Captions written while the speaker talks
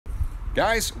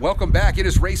Guys, welcome back. It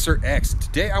is Racer X.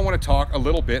 Today I want to talk a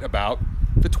little bit about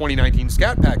the 2019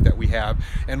 Scatpack that we have,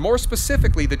 and more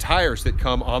specifically the tires that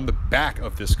come on the back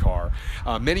of this car.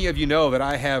 Many of you know that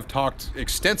I have talked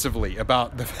extensively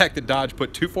about the fact that Dodge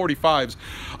put 245s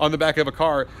on the back of a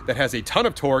car that has a ton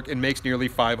of torque and makes nearly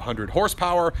 500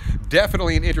 horsepower.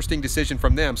 Definitely an interesting decision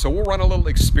from them. So we'll run a little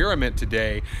experiment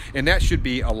today, and that should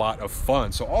be a lot of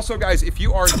fun. So also guys, if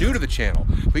you are new to the channel,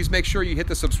 please make sure you hit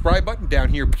the subscribe button down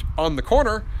here on the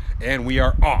corner, and we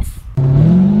are off.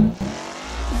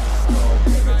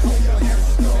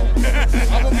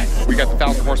 We got the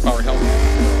 1,000 horsepower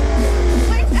helmet.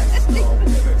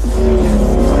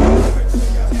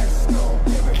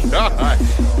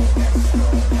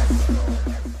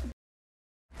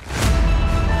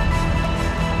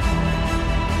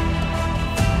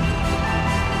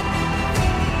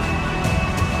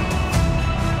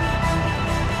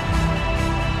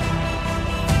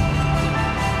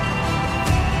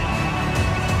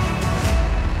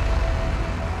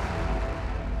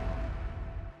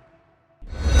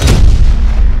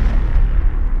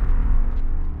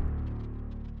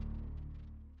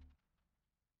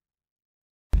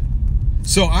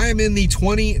 So I am in the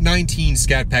 2019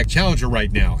 Scatpack Challenger right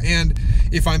now, and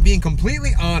if I'm being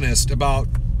completely honest about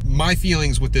my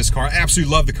feelings with this car, I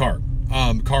absolutely love the car.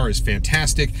 Car is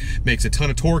fantastic, makes a ton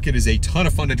of torque. It is a ton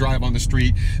of fun to drive on the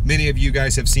street. Many of you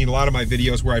guys have seen a lot of my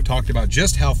videos where I've talked about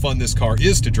just how fun this car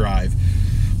is to drive.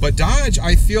 But Dodge,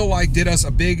 I feel like, did us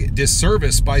a big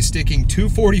disservice by sticking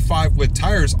 245 width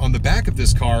tires on the back of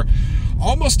this car,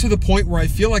 almost to the point where I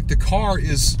feel like the car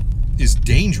is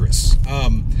dangerous.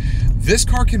 This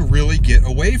car can really get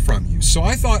away from you. So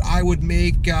I thought I would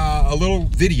make a little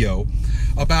video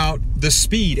about the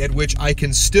speed at which I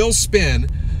can still spin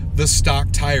the stock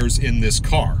tires in this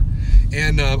car.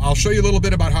 And I'll show you a little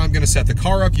bit about how I'm going to set the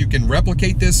car up. You can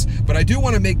replicate this, but I do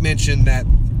want to make mention that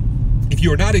if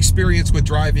you are not experienced with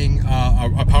driving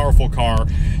a powerful car,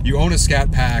 you own a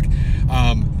Scatpack,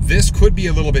 this could be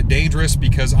a little bit dangerous,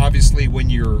 because obviously when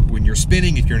you're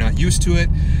spinning, if you're not used to it,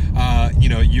 you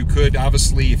know, you could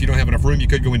obviously, if you don't have enough room, you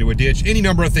could go into a ditch. Any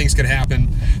number of things could happen.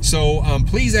 So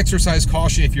please exercise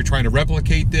caution if you're trying to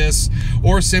replicate this,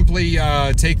 or simply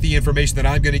take the information that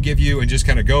I'm going to give you and just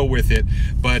kind of go with it.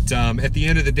 But at the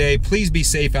end of the day, please be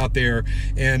safe out there.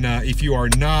 And if you are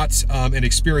not an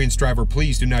experienced driver,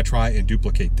 please do not try and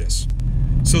duplicate this.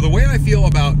 So the way I feel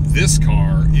about this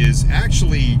car is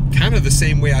actually kind of the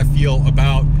same way I feel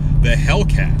about the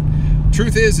Hellcat.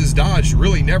 Truth is Dodge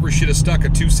really never should have stuck a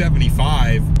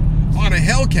 275 on a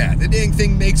Hellcat. The dang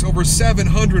thing makes over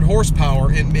 700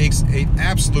 horsepower and makes an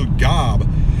absolute gob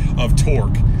of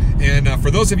torque. And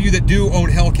for those of you that do own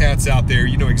Hellcats out there,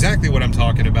 you know exactly what I'm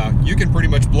talking about. You can pretty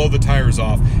much blow the tires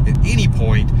off at any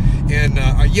point. And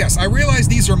yes, I realize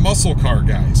these are muscle car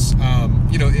guys.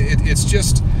 You know, it's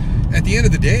just, at the end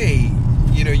of the day,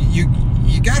 you know,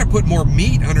 you got to put more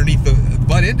meat underneath the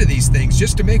butt end of these things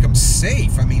just to make them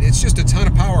safe. I mean, it's just a ton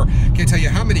of power. Can't tell you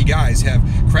how many guys have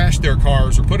crashed their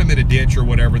cars or put them in a ditch or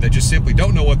whatever that just simply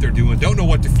don't know what they're doing, don't know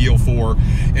what to feel for,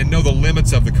 and know the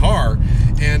limits of the car.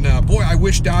 And boy, I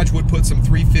wish Dodge would put some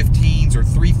 315s or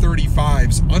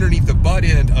 335s underneath the butt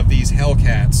end of these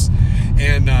Hellcats,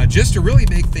 and just to really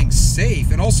make things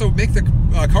safe and also make the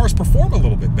cars perform a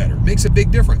little bit better. It makes a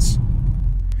big difference.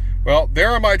 Well, there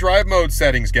are my drive mode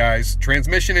settings, guys.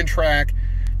 Transmission and track.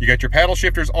 You got your paddle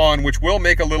shifters on, which will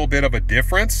make a little bit of a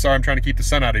difference. Sorry, I'm trying to keep the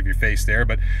sun out of your face there,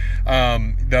 but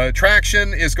the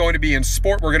traction is going to be in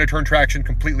sport. We're going to turn traction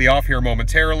completely off here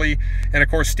momentarily. And of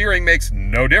course, steering makes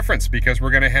no difference, because we're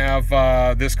going to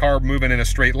have this car moving in a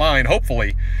straight line,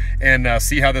 hopefully, and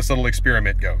see how this little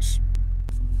experiment goes.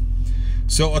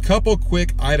 So a couple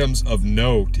quick items of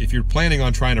note if you're planning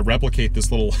on trying to replicate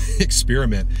this little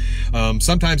experiment.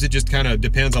 Sometimes it just kind of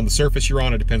depends on the surface you're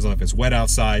on. It depends on if it's wet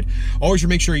outside. Always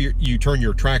make sure you turn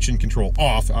your traction control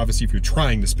off, obviously, if you're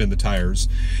trying to spin the tires.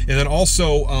 And then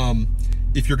also,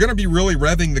 if you're going to be really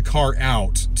revving the car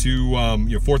out to you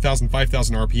know, 4,000,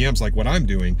 5,000 RPMs like what I'm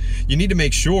doing, you need to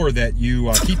make sure that you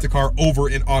keep the car over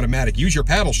in automatic. Use your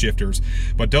paddle shifters,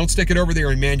 but don't stick it over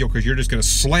there in manual, because you're just going to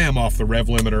slam off the rev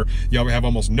limiter. You'll have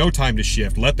almost no time to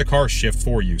shift. Let the car shift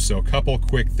for you. So a couple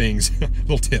quick things,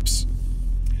 little tips.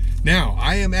 Now,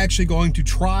 I am actually going to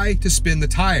try to spin the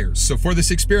tires. So for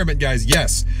this experiment, guys,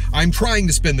 yes, I'm trying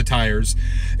to spin the tires,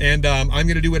 and I'm going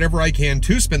to do whatever I can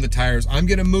to spin the tires. I'm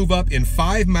going to move up in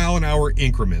 5 mile-an-hour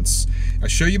increments. I'll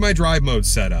show you my drive mode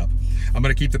setup. I'm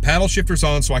going to keep the paddle shifters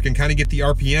on so I can kind of get the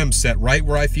RPM set right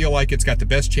where I feel like it's got the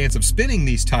best chance of spinning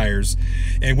these tires.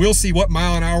 And we'll see what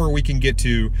mile an hour we can get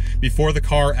to before the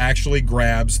car actually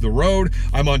grabs the road.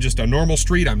 I'm on just a normal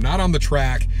street. I'm not on the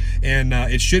track. And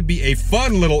it should be a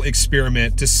fun little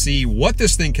experiment to see what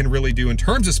this thing can really do in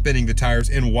terms of spinning the tires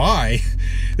and why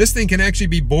this thing can actually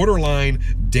be borderline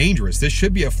dangerous. This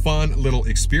should be a fun little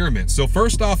experiment. So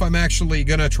first off, I'm actually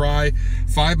going to try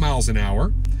 5 miles an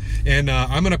hour. And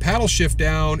I'm going to paddle shift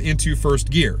down into first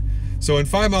gear. So in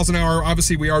 5 miles an hour,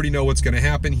 obviously we already know what's going to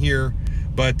happen here,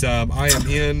 but I am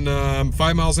in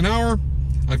 5 miles an hour.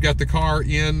 I've got the car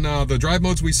in the drive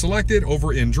modes we selected,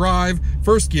 over in drive,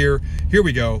 first gear. Here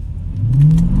we go.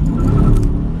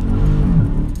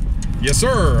 Yes,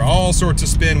 sir. All sorts of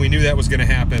spin. We knew that was going to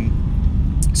happen.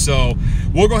 So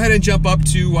we'll go ahead and jump up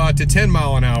to 10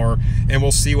 mile an hour and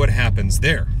we'll see what happens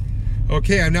there.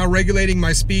 Okay, I'm now regulating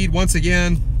my speed once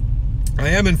again. I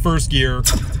am in first gear.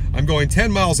 I'm going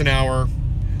 10 miles an hour.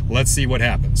 Let's see what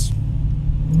happens.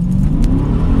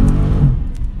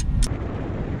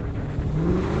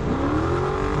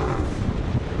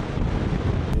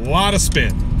 A lot of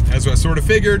spin. As I sort of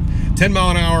figured, 10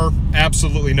 mile an hour,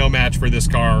 absolutely no match for this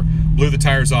car. Blew the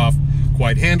tires off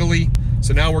quite handily.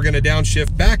 So now we're going to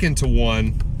downshift back into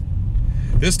 1.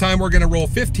 This time we're going to roll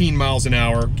 15 miles an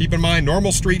hour. Keep in mind,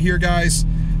 normal street here, guys.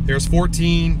 There's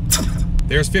 14.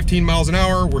 There's 15 miles an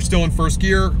hour. We're still in first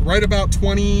gear, right about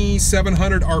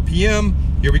 2,700 RPM.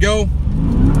 Here we go.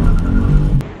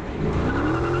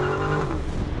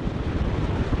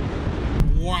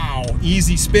 Wow,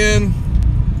 easy spin.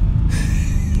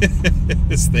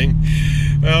 This thing,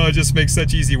 oh, it just makes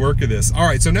such easy work of this. All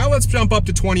right, so now let's jump up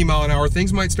to 20 mile an hour.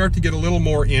 Things might start to get a little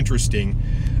more interesting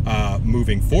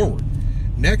moving forward.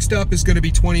 Next up is going to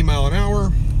be 20 mile an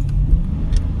hour.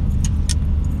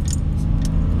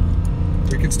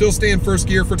 We can still stay in first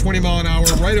gear for 20 mile an hour,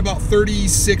 right about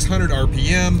 3,600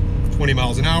 RPM, 20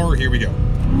 miles an hour. Here we go.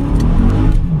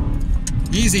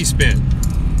 Easy spin.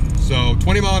 So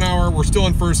 20 mile an hour, we're still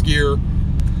in first gear.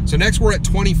 So next we're at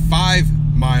 25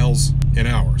 miles an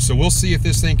hour. So we'll see if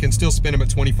this thing can still spin them at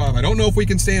 25. I don't know if we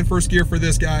can stay in first gear for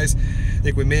this, guys. I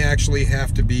think we may actually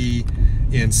have to be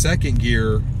in second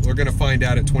gear. We're going to find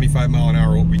out at 25 mile an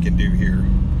hour what we can do here.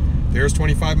 There's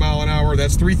 25 mile an hour.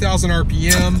 That's 3,000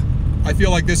 RPM. I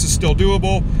feel like this is still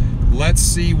doable. Let's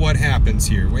see what happens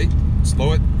here. Wait,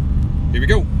 slow it. Here we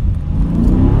go.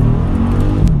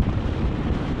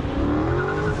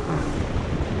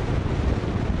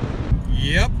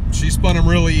 Yep, she spun them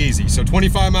really easy. So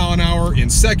 25 mile an hour in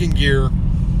second gear,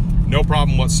 no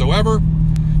problem whatsoever.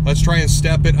 Let's try and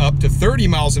step it up to 30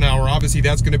 miles an hour. Obviously,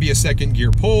 that's going to be a second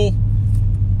gear pull.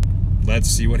 Let's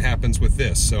see what happens with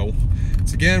this. So,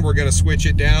 once again, we're going to switch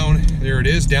it down. There it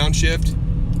is, downshift.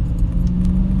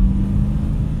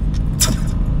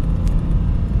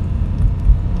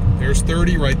 There's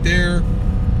 30 right there.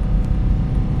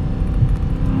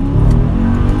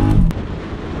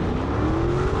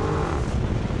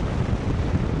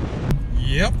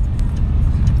 Yep,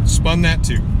 spun that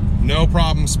too. No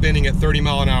problem spinning at 30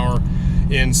 mile an hour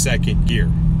in second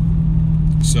gear.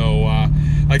 So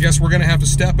I guess we're gonna have to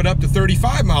step it up to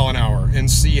 35 mile an hour and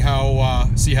see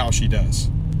how she does.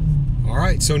 All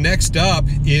right, so next up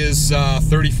is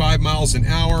 35 miles an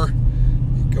hour.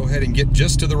 Go ahead and get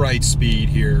just to the right speed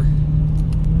here.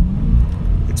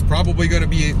 It's probably gonna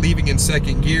be leaving in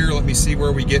second gear. Let me see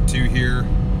where we get to here.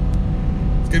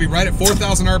 It's gonna be right at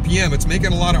 4,000 RPM. It's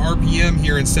making a lot of RPM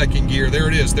here in second gear. There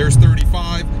it is, there's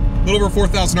 35, a little over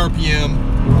 4,000 RPM.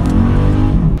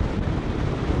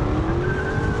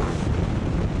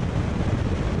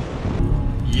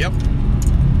 Yep.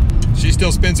 She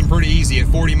still spins them pretty easy at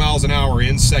 40 miles an hour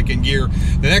in second gear.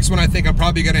 The next one I think I'm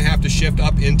probably gonna have to shift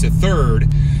up into third.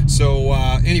 So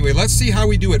anyway, let's see how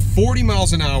we do at 40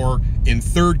 miles an hour in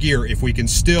third gear if we can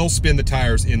still spin the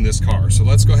tires in this car. So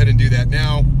let's go ahead and do that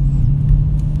now.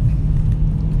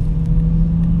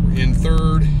 We're in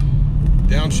third,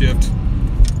 downshift,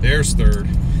 there's third.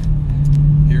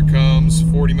 Here comes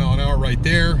 40 mile an hour right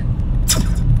there.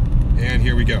 And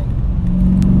here we go.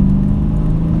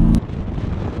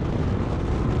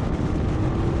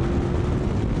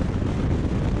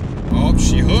 Oh,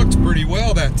 she hooked pretty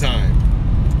well that time.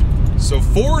 So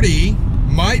 40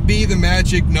 might be the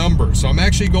magic number. So I'm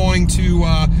actually going to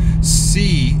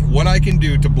see what I can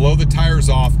do to blow the tires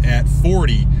off at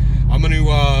 40.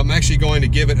 I'm actually going to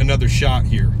give it another shot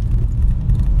here.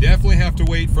 Definitely have to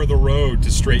wait for the road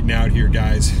to straighten out here,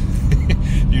 guys.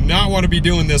 Do not want to be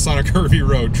doing this on a curvy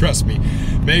road, trust me.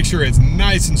 Make sure it's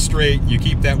nice and straight. You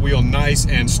keep that wheel nice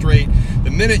and straight.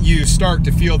 The minute you start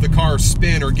to feel the car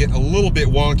spin or get a little bit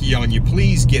wonky on you,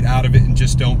 please get out of it and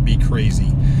just don't be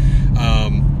crazy.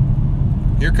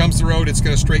 Here comes the road. It's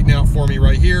going to straighten out for me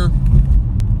right here.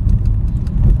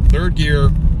 Third gear,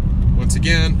 once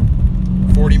again,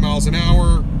 40 miles an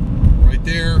hour, right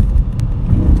there.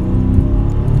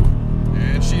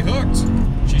 And she hooked.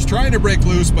 She's trying to break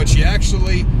loose, but she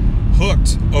actually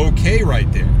hooked okay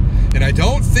right there. And I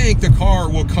don't think the car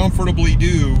will comfortably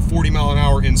do 40 mile an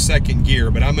hour in second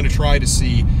gear, but I'm going to try to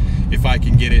see if I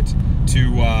can get it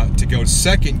to go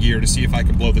second gear to see if I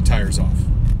can blow the tires off.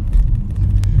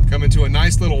 Coming to a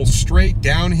nice little straight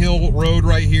downhill road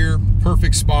right here.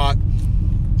 Perfect spot.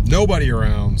 Nobody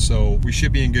around, so we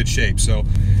should be in good shape. So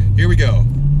here we go.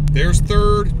 There's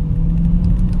third.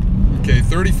 Okay,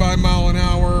 35 mile an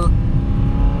hour.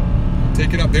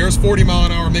 Take it up. There's 40 mile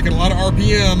an hour, making a lot of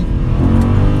RPM.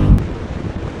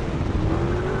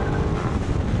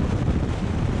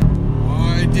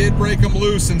 I did break them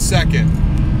loose in second.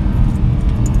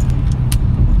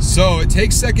 So it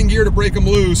takes second gear to break them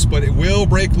loose, but it will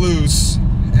break loose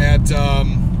at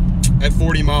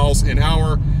 40 miles an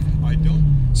hour.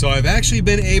 So I've actually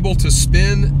been able to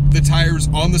spin the tires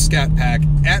on the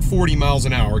Scatpack at 40 miles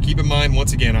an hour. Keep in mind,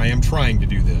 once again, I am trying to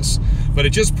do this, but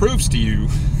it just proves to you,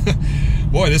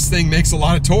 boy, this thing makes a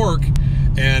lot of torque.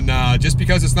 And just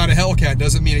because it's not a Hellcat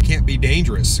doesn't mean it can't be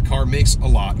dangerous. The car makes a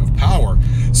lot of power.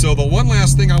 So the one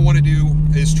last thing I want to do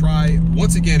is try,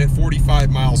 once again, at 45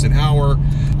 miles an hour.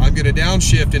 I'm going to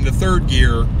downshift into third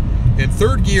gear. And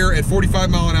third gear at 45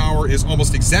 mile an hour is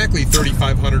almost exactly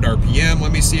 3,500 RPM.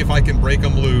 Let me see if I can break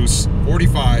them loose.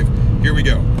 45, here we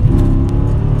go.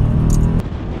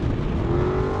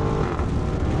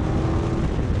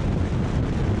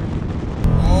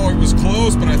 Oh, it was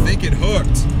close, but I think it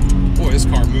hooked. Boy, this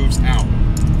car moves out.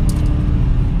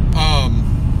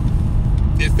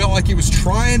 It felt like it was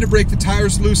trying to break the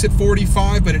tires loose at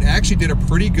 45, but it actually did a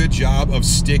pretty good job of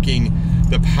sticking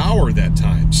the power that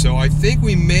time. So I think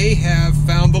we may have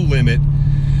found the limit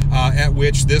at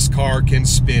which this car can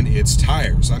spin its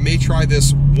tires. I may try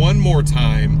this one more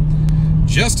time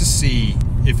just to see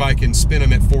if I can spin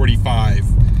them at 45.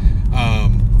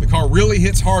 The car really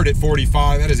hits hard at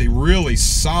 45. That is a really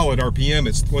solid RPM.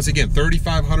 It's, once again,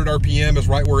 3,500 RPM is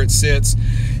right where it sits.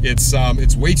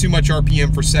 It's way too much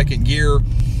RPM for second gear.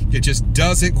 It just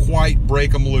doesn't quite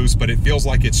break them loose, but it feels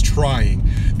like it's trying.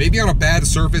 Maybe on a bad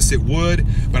surface it would,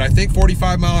 but I think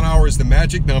 45 mile an hour is the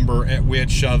magic number at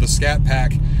which the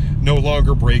Scatpack no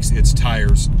longer breaks its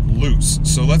tires loose.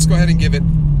 So let's go ahead and give it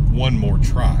one more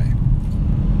try.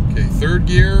 Okay, third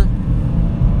gear,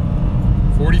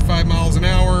 45 miles an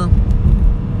hour.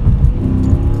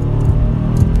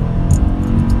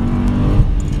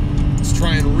 It's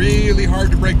trying really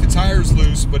hard to break the tires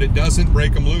loose, but it doesn't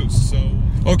break them loose. So,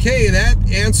 okay, that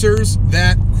answers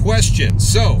that question.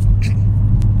 So,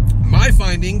 my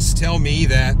findings tell me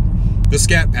that the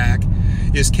Scatpack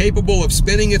is capable of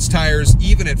spinning its tires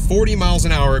even at 40 miles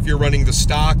an hour if you're running the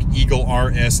stock Eagle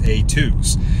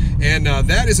RSA2s. And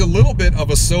that is a little bit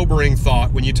of a sobering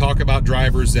thought when you talk about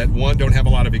drivers that, one, don't have a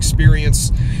lot of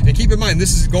experience. And keep in mind,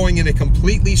 this is going in a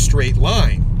completely straight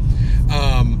line.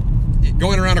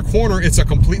 Going around a corner, it's a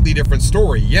completely different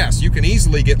story. Yes, you can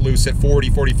easily get loose at 40,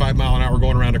 45 mile an hour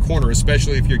going around a corner,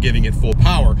 especially if you're giving it full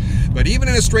power. But even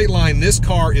in a straight line, this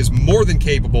car is more than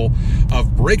capable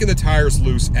of breaking the tires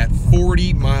loose at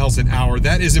 40 miles an hour.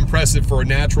 That is impressive for a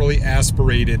naturally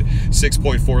aspirated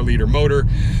 6.4 liter motor.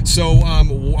 So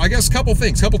I guess a couple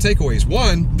things, couple takeaways.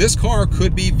 One, this car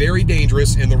could be very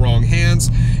dangerous in the wrong hands.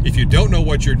 If you don't know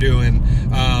what you're doing,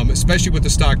 especially with the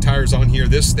stock tires on here,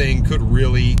 this thing could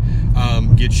really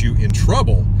get you in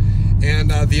trouble.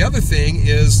 And the other thing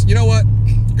is, you know what?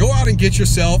 Go out and get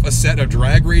yourself a set of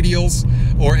drag radials,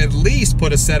 or at least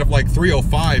put a set of like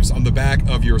 305s on the back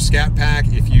of your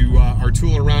Scatpack if you are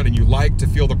tooling around and you like to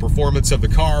feel the performance of the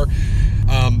car.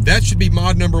 That should be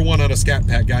mod number one on a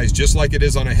Scatpack, guys, just like it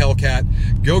is on a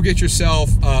Hellcat. Go get yourself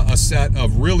a set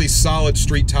of really solid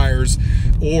street tires,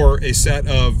 or a set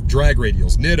of drag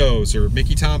radials, Nittos or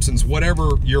Mickey Thompsons, whatever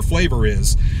your flavor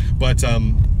is. But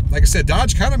like I said,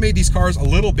 Dodge kind of made these cars a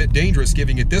little bit dangerous,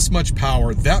 giving it this much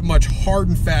power, that much hard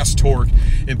and fast torque,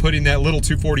 and putting that little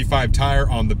 245 tire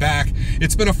on the back.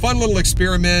 It's been a fun little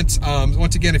experiment.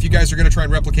 Once again, if you guys are going to try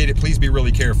and replicate it, please be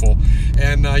really careful.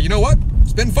 And you know what?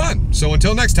 It's been fun. So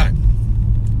until next time,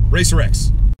 Racer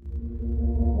X.